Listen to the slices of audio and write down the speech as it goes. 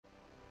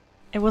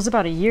It was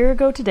about a year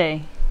ago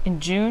today,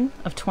 in June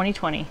of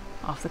 2020,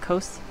 off the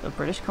coast of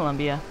British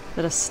Columbia,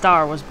 that a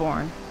star was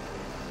born.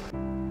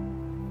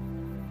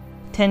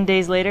 10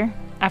 days later,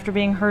 after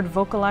being heard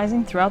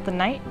vocalizing throughout the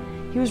night,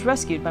 he was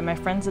rescued by my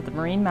friends at the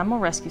Marine Mammal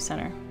Rescue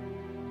Center.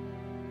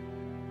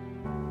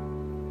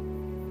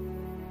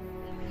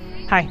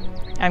 Hi,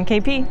 I'm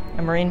KP,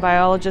 a marine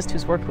biologist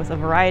who's worked with a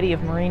variety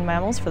of marine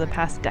mammals for the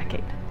past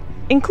decade,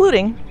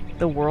 including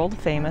the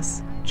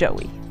world-famous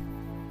Joey.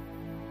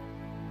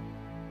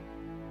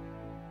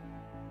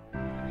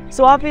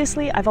 So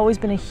obviously, I've always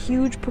been a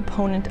huge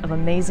proponent of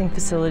amazing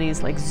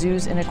facilities like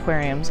zoos and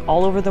aquariums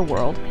all over the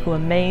world who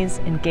amaze,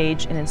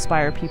 engage, and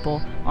inspire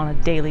people on a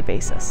daily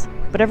basis.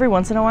 But every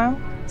once in a while,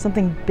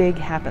 something big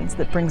happens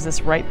that brings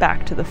this right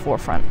back to the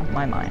forefront of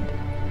my mind.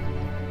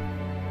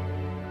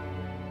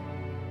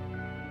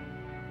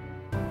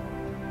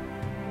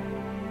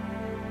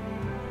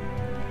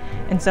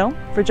 And so,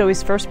 for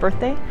Joey's first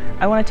birthday,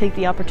 I want to take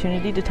the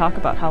opportunity to talk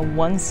about how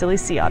one silly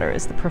sea otter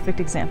is the perfect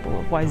example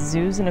of why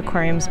zoos and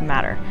aquariums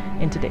matter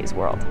in today's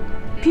world.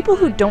 People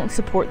who don't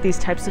support these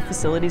types of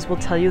facilities will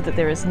tell you that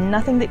there is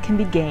nothing that can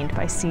be gained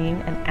by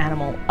seeing an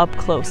animal up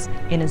close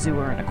in a zoo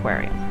or an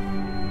aquarium.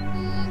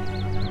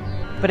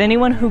 But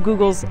anyone who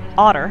Googles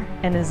otter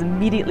and is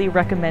immediately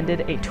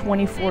recommended a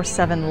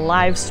 24/7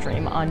 live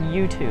stream on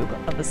YouTube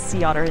of a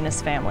sea otter and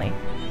his family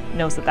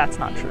knows that that's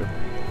not true.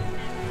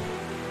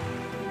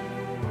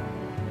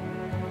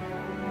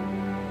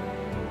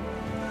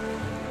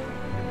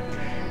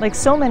 Like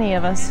so many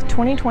of us,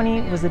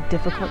 2020 was a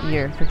difficult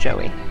year for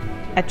Joey.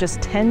 At just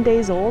 10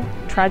 days old,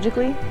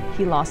 tragically,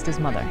 he lost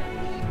his mother.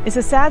 It's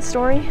a sad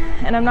story,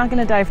 and I'm not going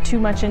to dive too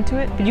much into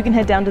it, but you can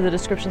head down to the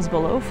descriptions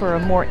below for a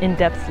more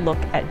in-depth look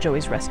at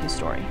Joey's rescue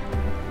story.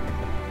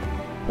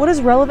 What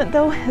is relevant,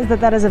 though, is that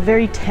that is a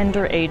very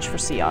tender age for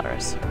sea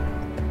otters.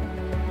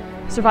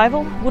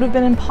 Survival would have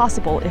been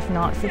impossible if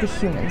not for the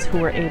humans who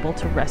were able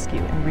to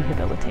rescue and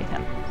rehabilitate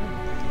him.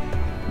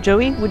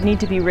 Joey would need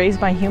to be raised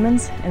by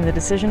humans, and the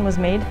decision was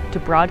made to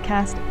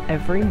broadcast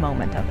every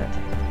moment of it.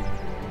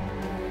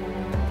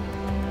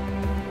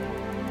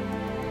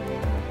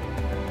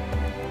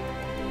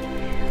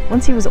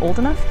 Once he was old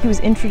enough, he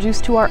was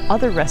introduced to our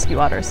other rescue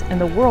otters,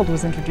 and the world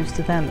was introduced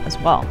to them as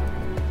well.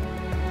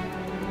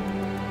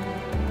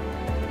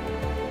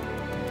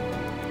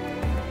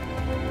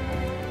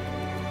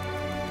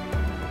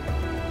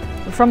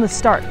 But from the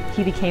start,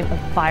 he became a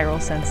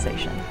viral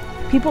sensation.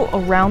 People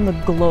around the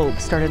globe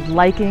started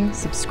liking,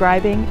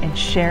 subscribing, and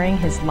sharing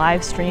his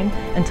live stream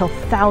until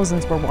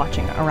thousands were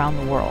watching around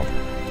the world.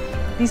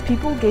 These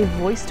people gave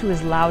voice to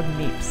his loud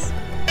meeps.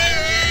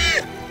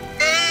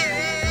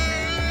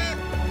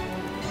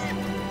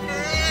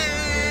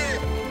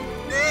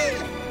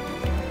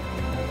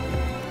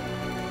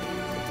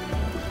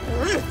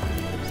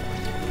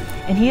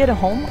 And he had a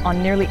home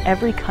on nearly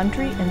every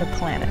country in the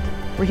planet,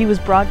 where he was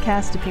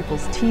broadcast to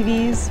people's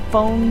TVs,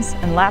 phones,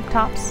 and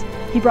laptops.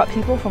 He brought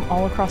people from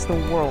all across the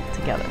world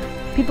together.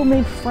 People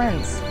made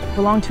friends,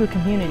 belonged to a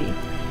community,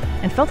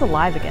 and felt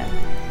alive again.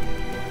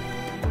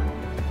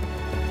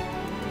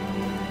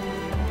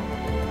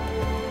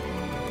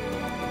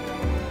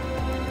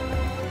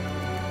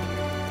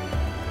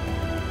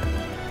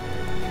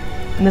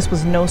 And this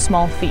was no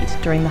small feat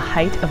during the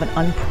height of an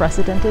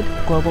unprecedented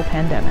global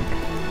pandemic.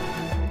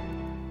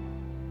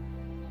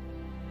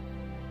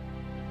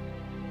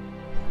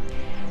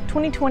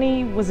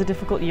 "2020 was a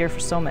difficult year for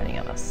so many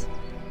of us.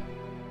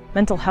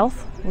 Mental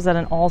health was at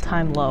an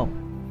all-time low,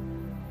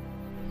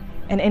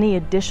 and any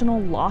additional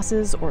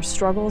losses or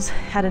struggles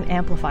had an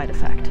amplified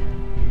effect.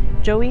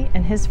 Joey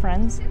and his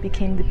friends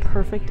became the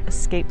perfect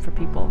escape for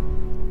people.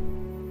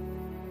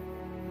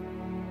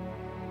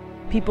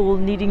 People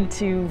needing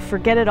to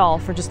forget it all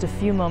for just a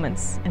few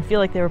moments and feel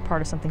like they were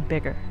part of something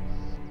bigger.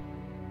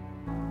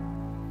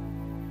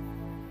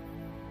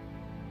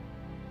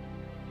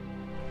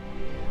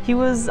 He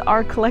was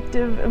our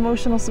collective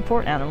emotional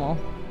support animal.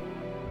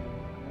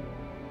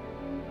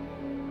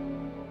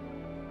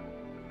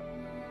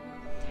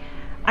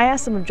 I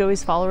asked some of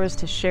Joey's followers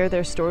to share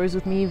their stories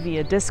with me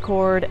via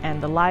Discord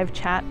and the live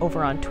chat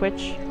over on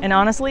Twitch, and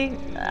honestly,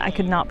 I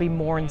could not be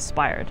more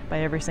inspired by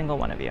every single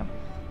one of you.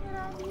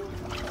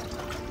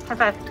 High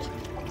five.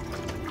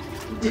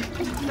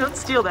 Don't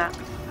steal that.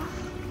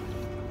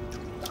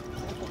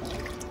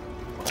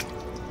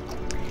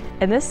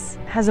 And this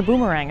has a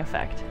boomerang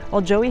effect.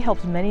 While Joey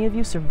helped many of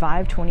you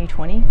survive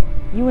 2020,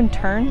 you in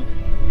turn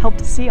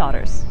helped sea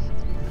otters.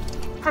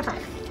 High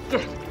five.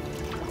 Good.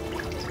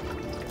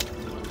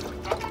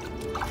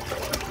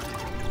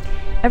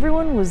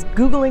 Everyone was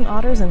Googling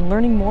otters and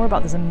learning more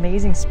about this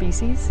amazing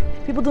species.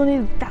 People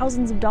donated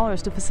thousands of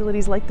dollars to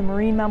facilities like the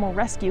Marine Mammal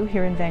Rescue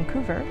here in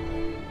Vancouver,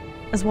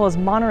 as well as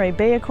Monterey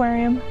Bay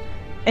Aquarium,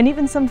 and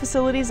even some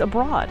facilities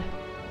abroad.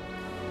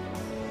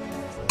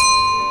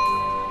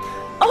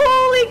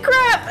 Holy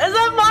crap! Is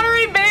that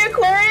Monterey Bay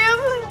Aquarium?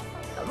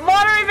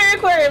 Monterey Bay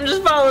Aquarium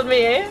just followed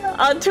me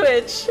on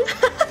Twitch.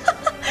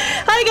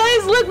 Hi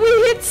guys, look, we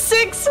hit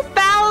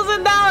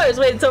 $6,000!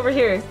 Wait, it's over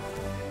here.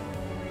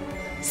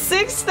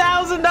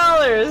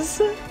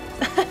 $6,000!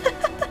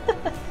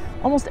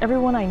 Almost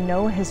everyone I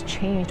know has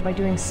changed by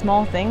doing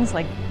small things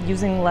like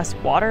using less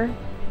water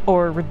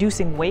or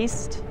reducing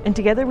waste, and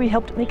together we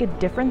helped make a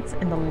difference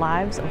in the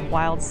lives of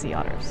wild sea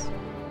otters.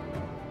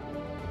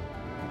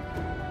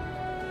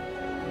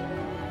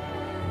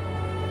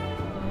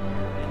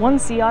 One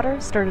sea otter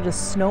started a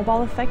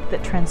snowball effect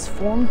that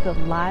transformed the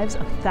lives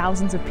of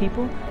thousands of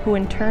people who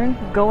in turn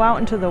go out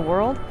into the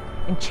world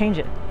and change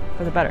it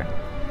for the better.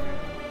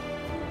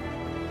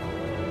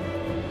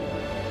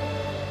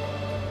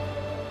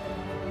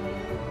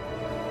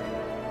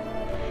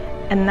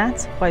 And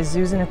that's why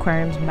zoos and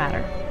aquariums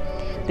matter.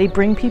 They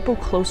bring people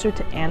closer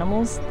to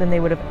animals than they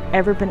would have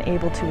ever been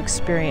able to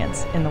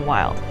experience in the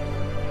wild.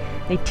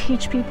 They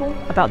teach people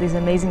about these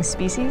amazing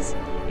species,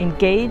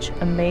 engage,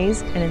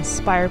 amaze, and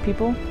inspire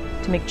people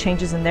to make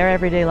changes in their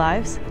everyday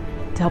lives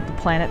to help the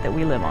planet that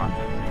we live on.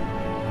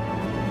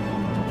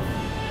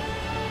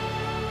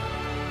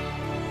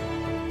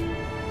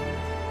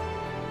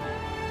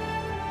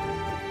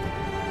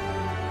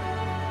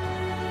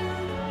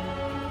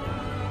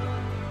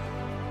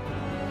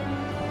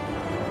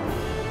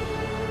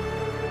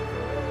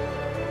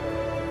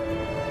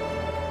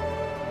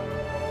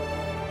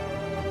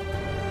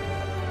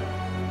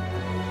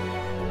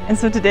 And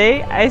so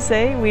today I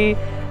say we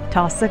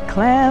toss a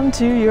clam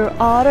to your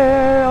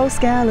otter, oh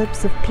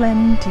scallops of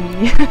plenty.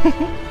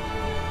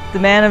 The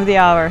man of the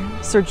hour,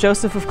 Sir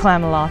Joseph of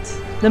Camelot,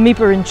 the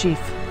Meeper-in-Chief,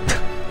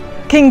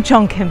 King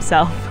Chunk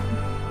himself.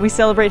 We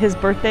celebrate his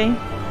birthday,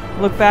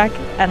 look back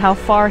at how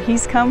far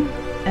he's come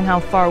and how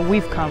far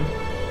we've come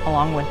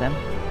along with him.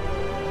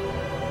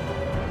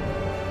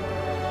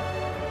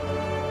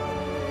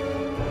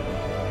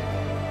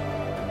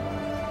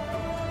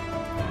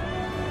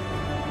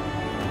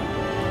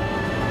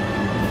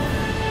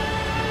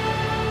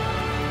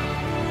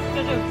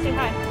 Jojo, say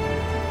hi.